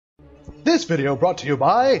This video brought to you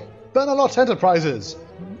by Burnalot Enterprises.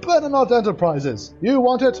 Burnalot Enterprises. You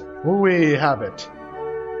want it? We have it.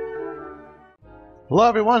 Hello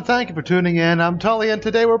everyone, thank you for tuning in. I'm Tully and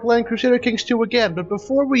today we're playing Crusader Kings 2 again, but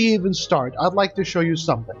before we even start, I'd like to show you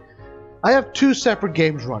something. I have two separate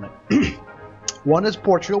games running. One is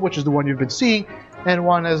Portugal, which is the one you've been seeing, and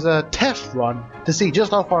one is a test run to see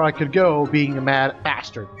just how far I could go being a mad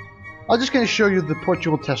bastard. I'm just going to show you the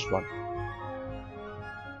Portugal test run.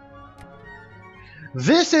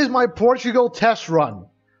 This is my Portugal test run.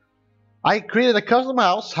 I created a custom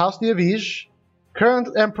house, House de Avige, current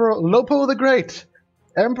Emperor Lopo the Great,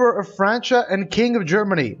 Emperor of Francia and King of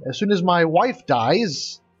Germany. As soon as my wife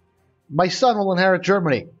dies, my son will inherit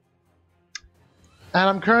Germany. And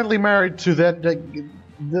I'm currently married to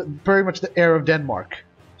very much the heir of Denmark.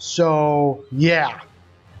 So, yeah.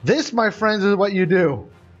 This, my friends, is what you do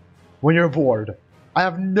when you're bored. I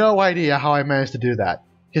have no idea how I managed to do that.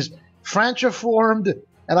 Because Francia formed,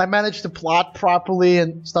 and I managed to plot properly,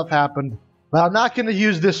 and stuff happened. But I'm not going to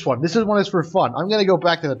use this one. This one is for fun. I'm going to go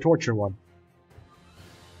back to the torture one.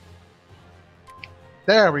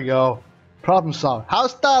 There we go. Problem solved.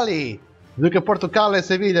 House Tully, Duke of Portugal,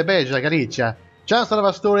 Sevilla, Beja, Galicia, Chancellor of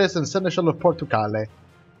Asturias, and Seneschal of Portugal.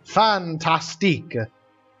 Fantastic.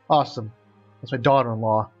 Awesome. That's my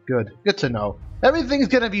daughter-in-law. Good. Good to know. Everything's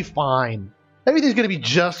going to be fine. Everything's going to be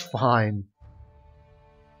just fine.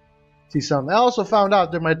 See something. I also found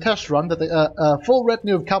out during my test run that the full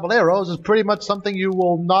retinue of caballeros is pretty much something you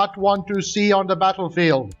will not want to see on the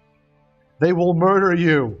battlefield. They will murder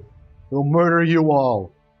you. They'll murder you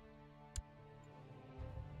all.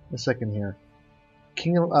 A second here.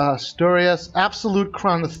 King of Asturias, absolute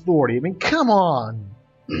crown authority. I mean, come on.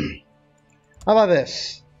 How about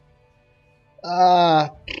this?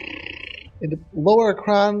 In the lower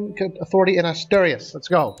crown authority in Asturias. Let's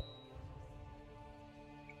go.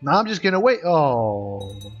 Now I'm just gonna wait.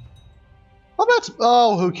 Oh,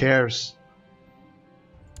 who cares?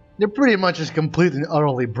 They're pretty much just completely and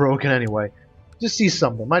utterly broken anyway. Just see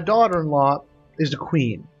something. My daughter-in-law is the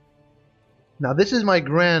queen. Now this is my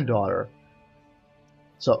granddaughter.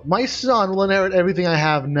 So my son will inherit everything I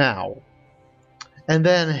have now, and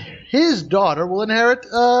then his daughter will inherit.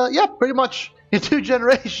 Yeah, pretty much in 2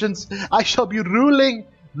 generations, I shall be ruling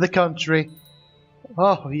the country.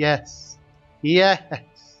 Oh yes, yes.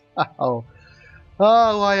 Oh,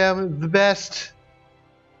 I am the best.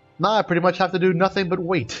 Now I pretty much have to do nothing but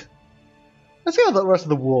wait. Let's see how the rest of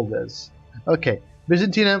the world is. Okay,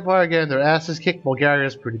 Byzantine Empire getting their asses kicked. Bulgaria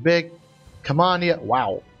is pretty big. Campania,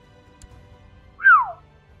 wow.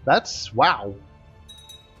 That's wow.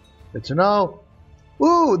 Good to know.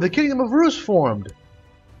 Ooh, the Kingdom of Rus formed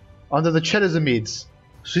under the Chedizamides.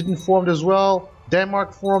 Sweden formed as well.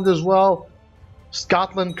 Denmark formed as well.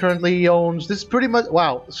 Scotland currently owns. This is pretty much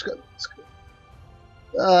wow.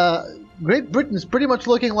 Great Britain is pretty much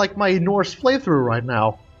looking like my Norse playthrough right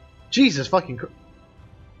now. Jesus fucking.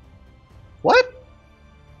 What?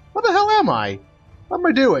 What the hell am I? What am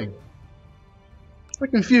I doing? I'm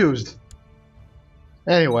confused.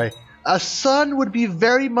 Anyway, a son would be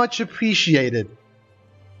very much appreciated.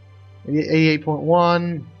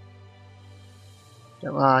 88.1.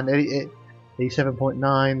 Come on,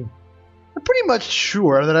 87.9. I'm pretty much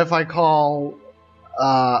sure that if I call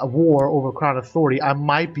a war over Crown Authority, I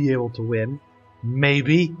might be able to win.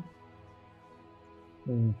 Maybe.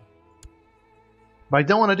 But I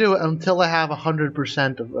don't want to do it until I have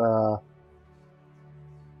 100% of...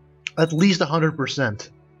 at least 100%.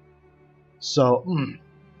 So,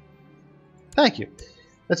 thank you.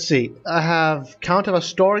 Let's see. I have Count of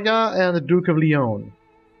Astorga and the Duke of Leon.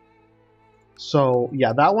 So,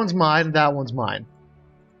 yeah, that one's mine and that one's mine.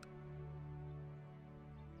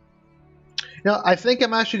 Now, I think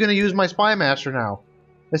I'm actually going to use my Spy Master now.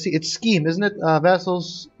 Let's see, it's Scheme, isn't it?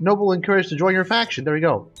 Vassals, noble and courage to join your faction. There we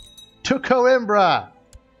go. To Coimbra!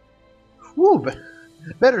 Woo!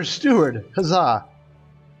 Better steward. Huzzah!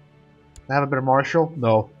 I have a better marshal?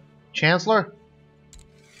 No. Chancellor?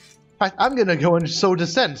 In fact, I'm going to go and sow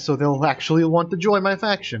dissent so they'll actually want to join my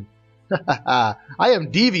faction. I am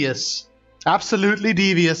devious. Absolutely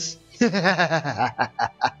devious.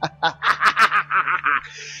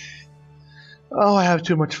 Oh, I have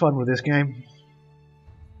too much fun with this game.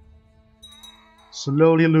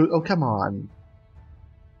 Slowly lose. Oh, come on.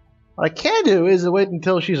 What I can do is wait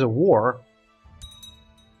until she's at war.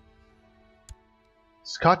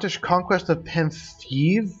 Scottish conquest of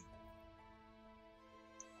Penfeve?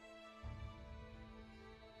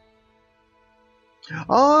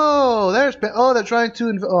 Oh, they're trying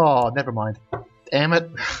to. Oh, never mind. Damn it.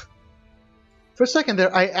 For a second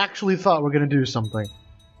there, I actually thought we were gonna do something.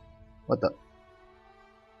 What the?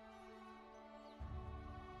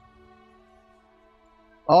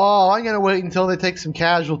 Oh, I'm gonna wait until they take some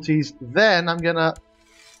casualties. Then I'm gonna...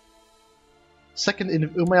 Second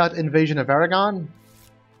Umayyad invasion of Aragon?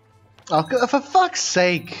 Oh, for fuck's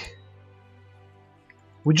sake!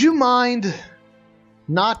 Would you mind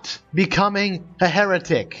not becoming a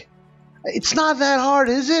heretic? It's not that hard,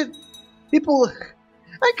 is it? People...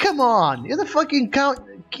 Hey, come on! You're the fucking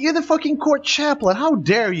You're the fucking court chaplain. How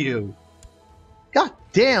dare you? God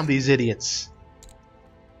damn these idiots!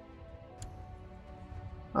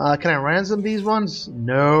 Can I ransom these ones?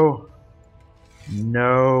 No.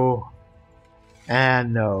 No.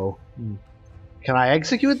 And no. Can I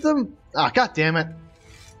execute them? Ah, god damn it.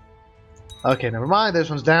 Okay, never mind. This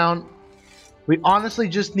one's down. We honestly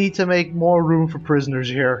just need to make more room for prisoners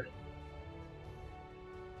here.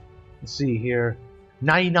 Let's see here.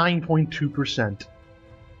 99.2%.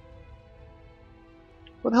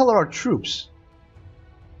 What the hell are our troops?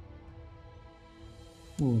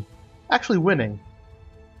 Actually winning.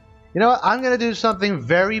 You know what? I'm going to do something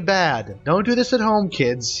very bad. Don't do this at home,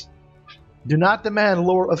 kids. Do not demand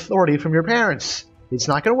lower authority from your parents. It's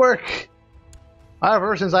not going to work.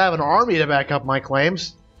 However, since I have an army to back up my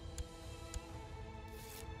claims...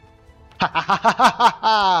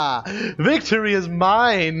 Victory is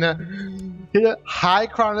mine! High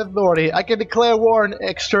crown authority. I can declare war on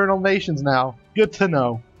external nations now. Good to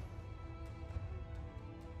know.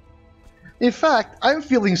 In fact, I'm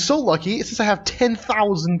feeling so lucky since I have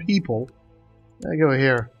 10,000 people. I go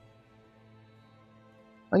here.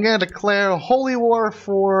 I'm going to declare a holy war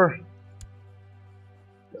for...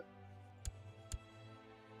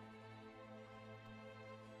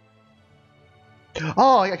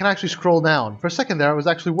 Oh, I can actually scroll down. For a second there, I was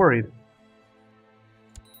actually worried.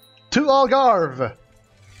 To Algarve!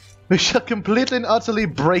 We shall completely and utterly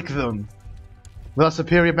break them with our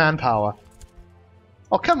superior manpower.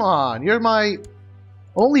 Oh, come on. You're my...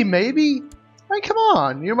 Only maybe? I mean, come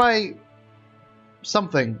on. You're my...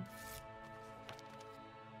 something.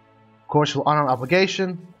 Of course, we'll honor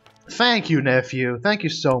obligation. Thank you, nephew. Thank you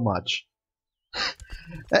so much.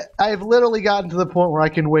 I've literally gotten to the point where I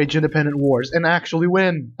can wage independent wars and actually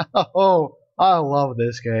win. Oh, I love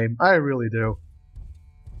this game. I really do.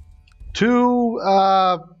 To,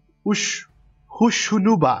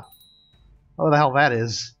 Hushunuba. What the hell that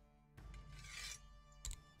is.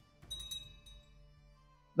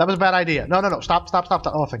 That was a bad idea. No, no, no. Stop, stop, stop,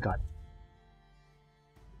 stop. Oh, thank God.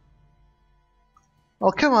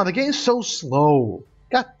 Oh, come on. The game's so slow.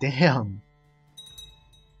 God damn.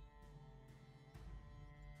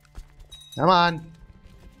 Come on.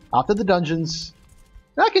 Off to the dungeons.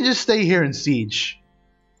 I can just stay here and siege.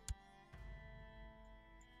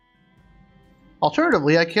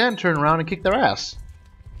 Alternatively, I can turn around and kick their ass.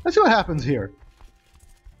 Let's see what happens here.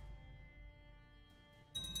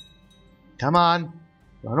 Come on.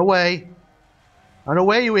 Run away. Run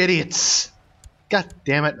away, you idiots. God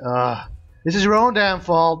damn it. This is your own damn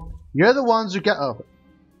fault. You're the ones who got...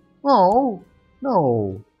 Oh,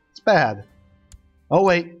 no. It's bad. Oh,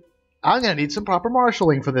 wait. I'm going to need some proper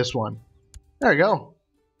marshalling for this one. There we go.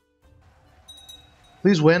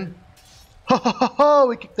 Please win. Ho, ho, ho, ho.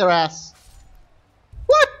 We kicked their ass.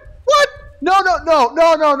 What? What? No, no, no,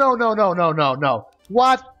 no, no, no, no, no, no, no, no.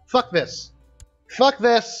 What? Fuck this. Fuck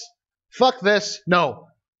this. Fuck this. No.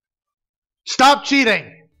 Stop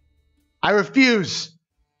cheating. I refuse.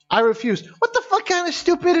 I refuse. What the fuck kind of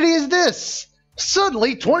stupidity is this?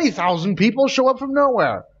 Suddenly, 20,000 people show up from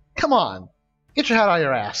nowhere. Come on. Get your head out of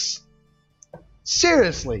your ass.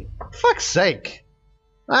 Seriously. For fuck's sake.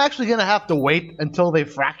 I'm actually going to have to wait until they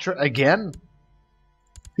fracture again?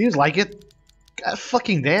 Feels like it. God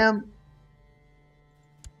fucking damn.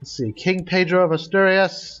 Let's see. King Pedro of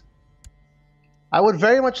Asturias. I would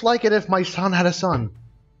very much like it if my son had a son.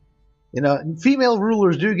 You know, female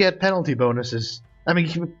rulers do get penalty bonuses. I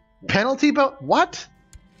mean, what?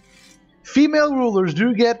 Female rulers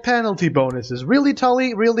do get penalty bonuses. Really,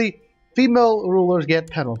 Tully? Really? Female rulers get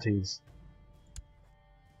penalties.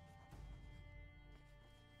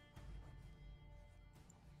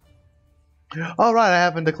 Alright, I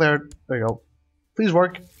haven't declared... There you go. Please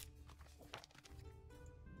work.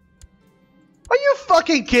 Are you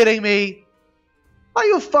fucking kidding me? Are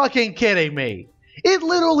you fucking kidding me? It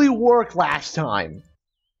literally worked last time.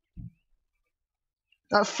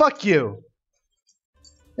 Fuck you.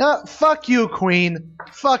 Fuck you, Queen.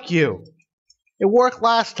 Fuck you. It worked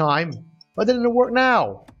last time. Why didn't it work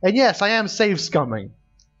now? And yes, I am save scumming.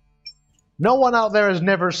 No one out there has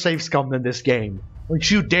never save scummed in this game. Don't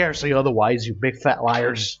you dare say otherwise, you big fat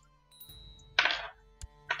liars.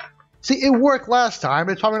 See, it worked last time.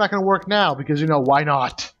 It's probably not going to work now because, you know, why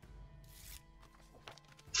not?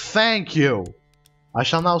 Thank you. I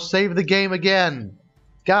shall now save the game again.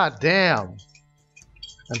 God damn.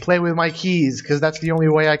 And play with my keys, because that's the only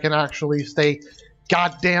way I can actually stay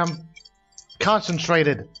goddamn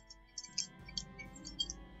concentrated.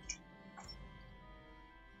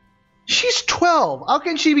 She's 12. How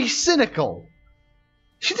can she be cynical?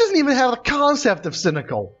 She doesn't even have the concept of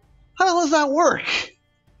cynical. How the hell does that work?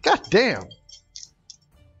 God damn.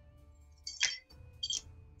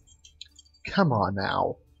 Come on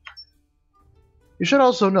now. You should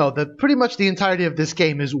also know that pretty much the entirety of this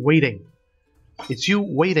game is waiting. It's you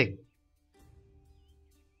waiting.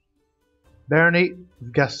 Barony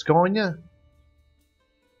of Gascogne?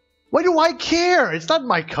 Why do I care? It's not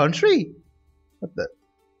my country. What the?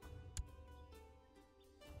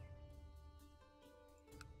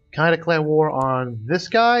 Can I declare war on this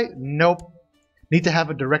guy? Nope. Need to have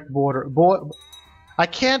a direct border. I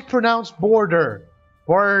can't pronounce border.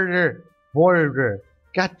 Border. Border.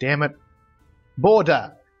 God damn it.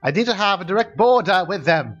 Border. I need to have a direct border with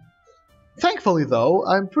them. Thankfully, though,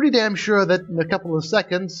 I'm pretty damn sure that in a couple of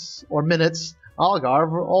seconds or minutes,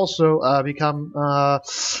 Algarve will also become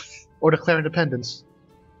or declare independence.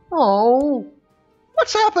 Oh,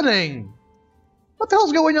 what's happening? What the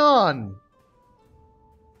hell's going on?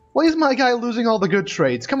 Why is my guy losing all the good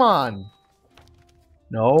trades? Come on.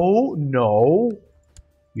 No, no.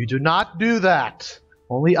 You do not do that.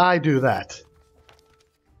 Only I do that.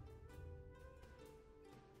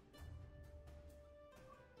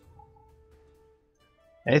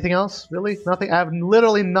 Anything else? Really? Nothing? I have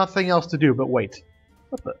literally nothing else to do but wait.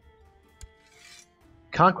 What the?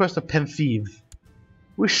 Conquest of Penthieve.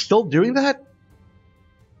 We're still doing that?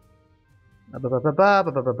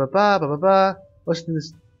 What's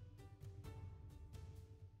this?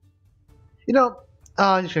 You know,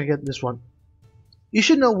 I'm just gonna get this one. You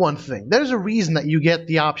should know one thing. There's a reason that you get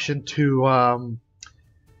the option to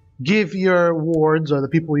give your wards or the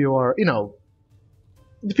people you are, you know,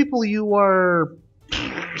 the people you are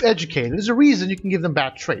educated. There's a reason you can give them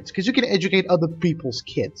bad traits, because you can educate other people's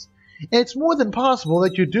kids. And it's more than possible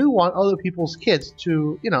that you do want other people's kids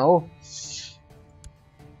to, you know...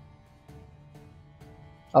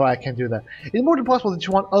 Oh, I can't do that. It's more than possible that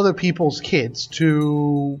you want other people's kids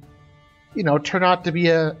to, you know, turn out to be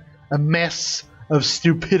a mess of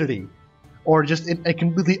stupidity. Or just a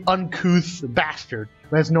completely uncouth bastard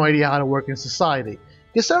who has no idea how to work in society.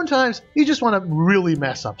 Because sometimes you just want to really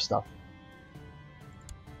mess up stuff.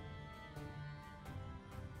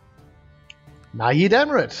 Naid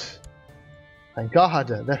Emirate. Thank God.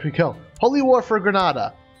 There we go. Holy War for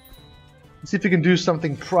Granada. Let's see if we can do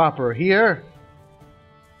something proper here.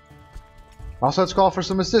 Also, let's call for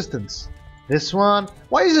some assistance. This one.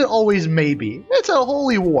 Why is it always maybe? It's a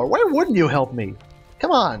holy war. Why wouldn't you help me?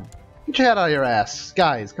 Come on. Get your head out of your ass.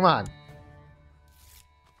 Guys, come on.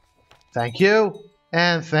 Thank you.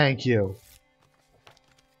 And thank you.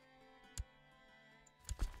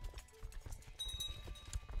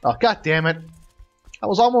 Oh, god damn it. I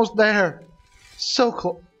was almost there. So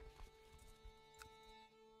close.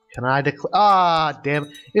 Can I declare? Ah, damn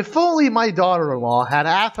it. If only my daughter-in-law had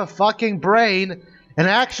half a fucking brain and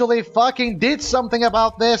actually fucking did something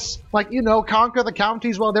about this. Like, you know, conquer the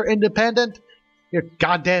counties while they're independent. You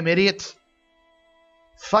goddamn idiot.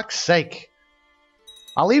 Fuck's sake.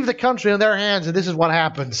 I'll leave the country in their hands and this is what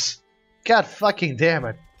happens. God fucking damn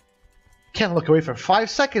it. Can't look away for 5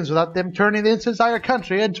 seconds without them turning this entire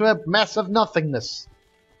country into a mess of nothingness.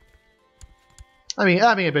 I mean,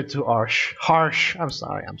 I'm being a bit too harsh. I'm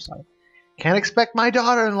sorry. Can't expect my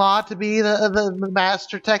daughter-in-law to be the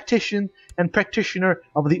master tactician and practitioner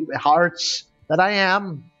of the arts that I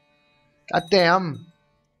am. God damn.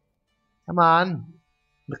 Come on.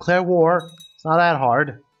 Declare war. It's not that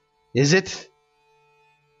hard. Is it?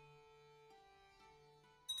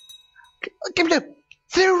 Give me the...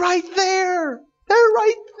 They're right there! They're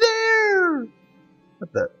right there!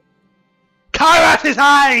 What the... Carve out his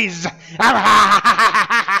eyes!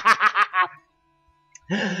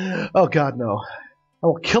 Oh god, no. I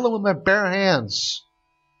will kill him with my bare hands.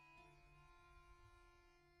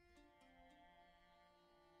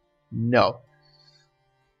 No.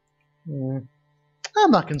 I'm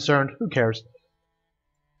not concerned. Who cares?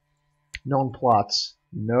 Known plots.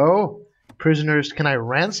 No. Prisoners. Can I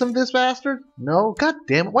ransom this bastard? No. God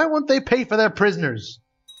damn it. Why won't they pay for their prisoners?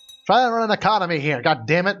 Try to run an economy here. God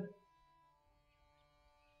damn it.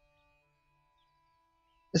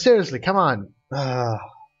 Seriously, come on. I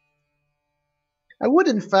would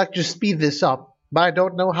in fact just speed this up, but I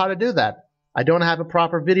don't know how to do that. I don't have a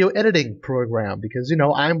proper video editing program because, you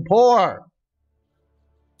know, I'm poor.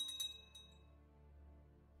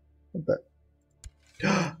 What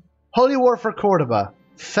the? Holy War for Cordoba.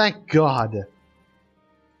 Thank God.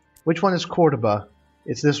 Which one is Cordoba?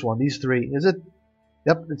 It's this one. These three. Is it?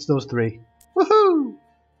 Yep, it's those three. Woohoo!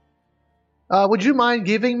 Would you mind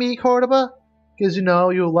giving me Cordoba? Because, you know,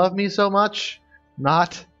 you love me so much.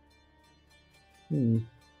 Not?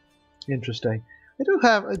 Interesting. I do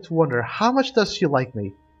have to wonder, how much does she like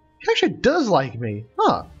me? She actually does like me.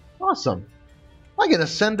 Huh. Awesome. I'm gonna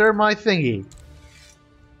send her my thingy.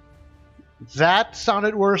 That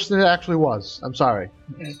sounded worse than it actually was. I'm sorry.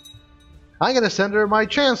 I'm gonna send her my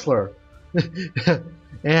Chancellor.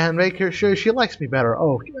 And make her sure she likes me better.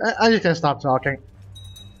 Oh, I'm just gonna stop talking.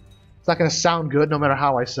 It's not gonna sound good no matter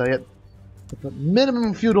how I say it. But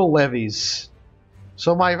minimum feudal levies.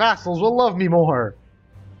 So my vassals will love me more.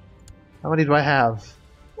 How many do I have?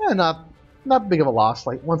 Not big of a loss,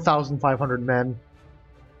 like 1,500 men.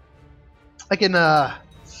 I can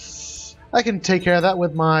take care of that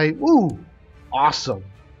with my... Ooh! Awesome!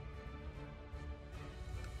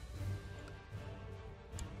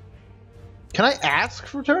 Can I ask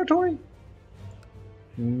for territory?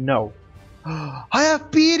 No. I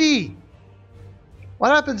have piety! What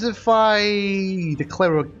happens if I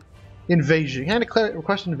declare an invasion? Can I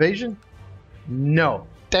request invasion? No.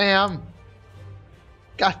 Damn!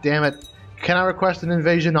 God damn it. Can I request an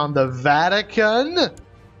invasion on the Vatican?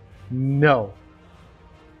 No.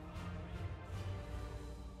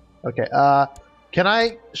 Okay, can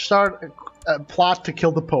I start a plot to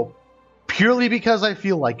kill the Pope? Purely because I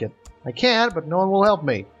feel like it. I can't, but no one will help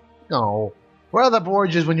me. No. Where are the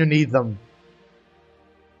Borgias when you need them?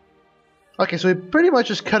 Okay, so we pretty much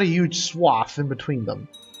just cut a huge swath in between them.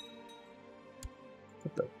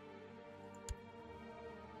 What the...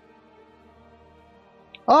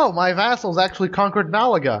 Oh, my vassals actually conquered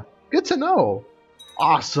Malaga. Good to know.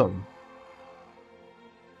 Awesome.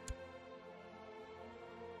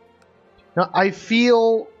 Now, I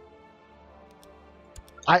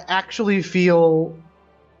actually feel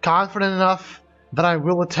confident enough that I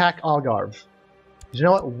will attack Algarve. You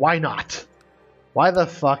know what? Why not? Why the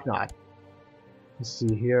fuck not? Let's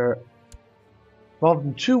see here. Involved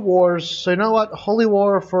in 2 wars. So you know what? Holy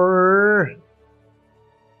War for...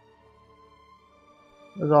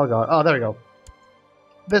 Where's Algarve? Oh, there we go.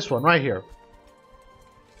 This one, right here.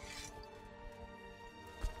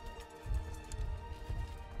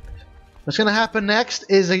 What's going to happen next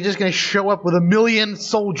is they're just going to show up with 1,000,000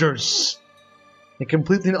 soldiers and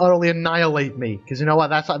completely and utterly annihilate me. Because you know what?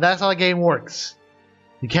 That's how the game works.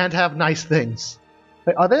 You can't have nice things.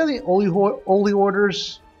 Wait, are there any holy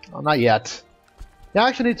orders? Oh, not yet. You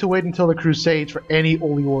actually need to wait until the Crusades for any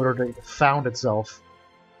holy order to found itself.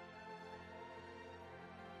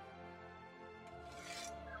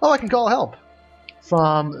 Oh, I can call help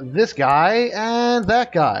from this guy and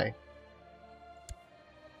that guy.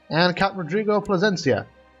 And Count Rodrigo Plasencia.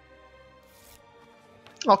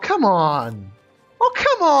 Oh, come on! Oh,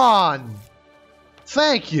 come on!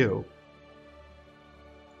 Thank you!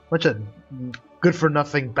 Bunch of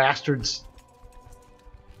good-for-nothing bastards.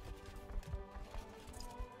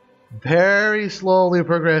 Very slowly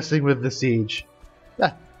progressing with the siege.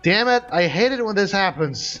 Ah, damn it, I hate it when this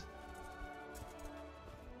happens.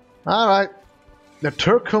 Alright. The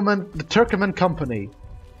Turkoman Company.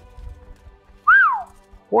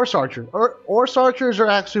 Horse archers. Horse archers are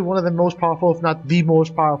actually one of the most powerful, if not the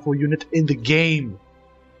most powerful unit in the game.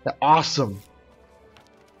 They're awesome.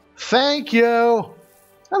 Thank you! Oh,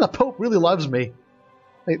 the Pope really loves me.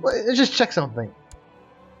 Wait, let's just check something.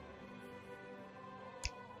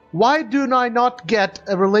 Why do I not get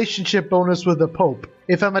a relationship bonus with the Pope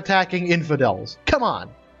if I'm attacking infidels? Come on.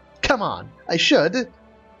 Come on. I should.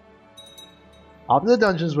 Off to the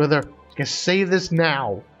dungeons with her. I can save this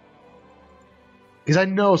now. Because I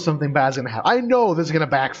know something bad's going to happen. I know this is going to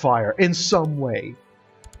backfire in some way.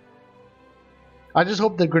 I just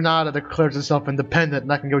hope that Granada declares itself independent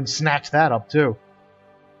and I can go and snatch that up too.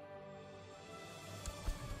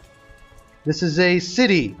 This is a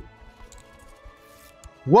city.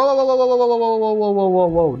 Whoa, whoa, whoa, whoa, whoa, whoa, whoa, whoa, whoa, whoa, whoa,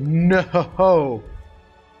 whoa, no.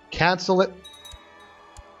 Cancel it.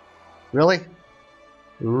 Really?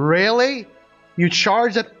 Really? You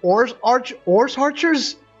charge at Horse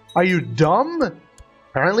Archers? Are you dumb?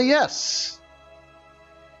 Apparently yes.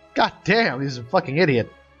 God damn, he's a fucking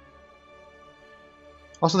idiot.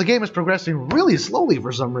 Also, the game is progressing really slowly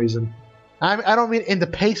for some reason. I don't mean in the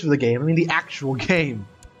pace of the game, I mean the actual game.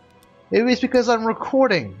 Maybe it's because I'm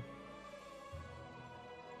recording.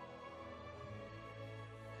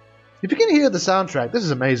 If you can hear the soundtrack, this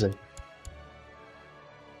is amazing.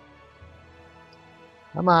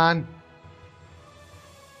 Come on.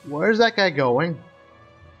 Where's that guy going?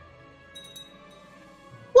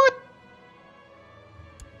 What?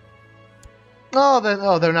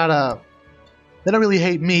 Oh, they're not they don't really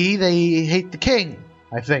hate me, they hate the king.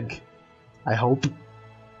 I think. I hope.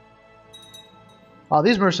 Oh,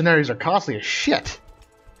 these mercenaries are costly as shit.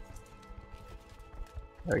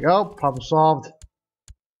 There we go. Problem solved.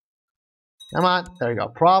 Come on. There we go.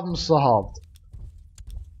 Problem solved.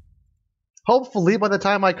 Hopefully, by the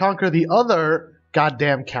time I conquer the other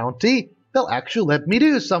goddamn county, they'll actually let me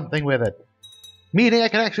do something with it. Meaning I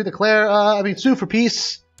can actually declare, sue for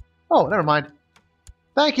peace. Oh, never mind.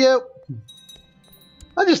 Thank you.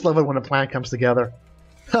 I just love it when a plan comes together.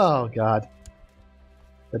 Oh, God.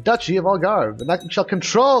 The Duchy of Algarve. And I shall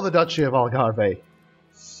control the Duchy of Algarve.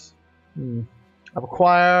 I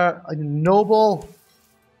require a noble.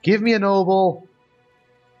 Give me a noble.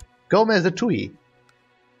 Gomez de Tuy.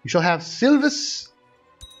 You shall have Silvis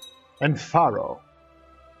and Faro.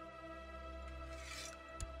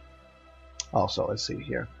 Also, let's see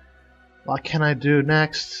here. What can I do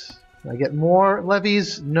next? Can I get more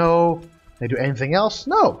levies? No. Can I do anything else?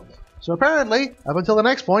 No. So apparently, up until the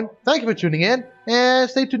next point, thank you for tuning in, and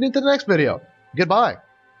stay tuned into the next video. Goodbye.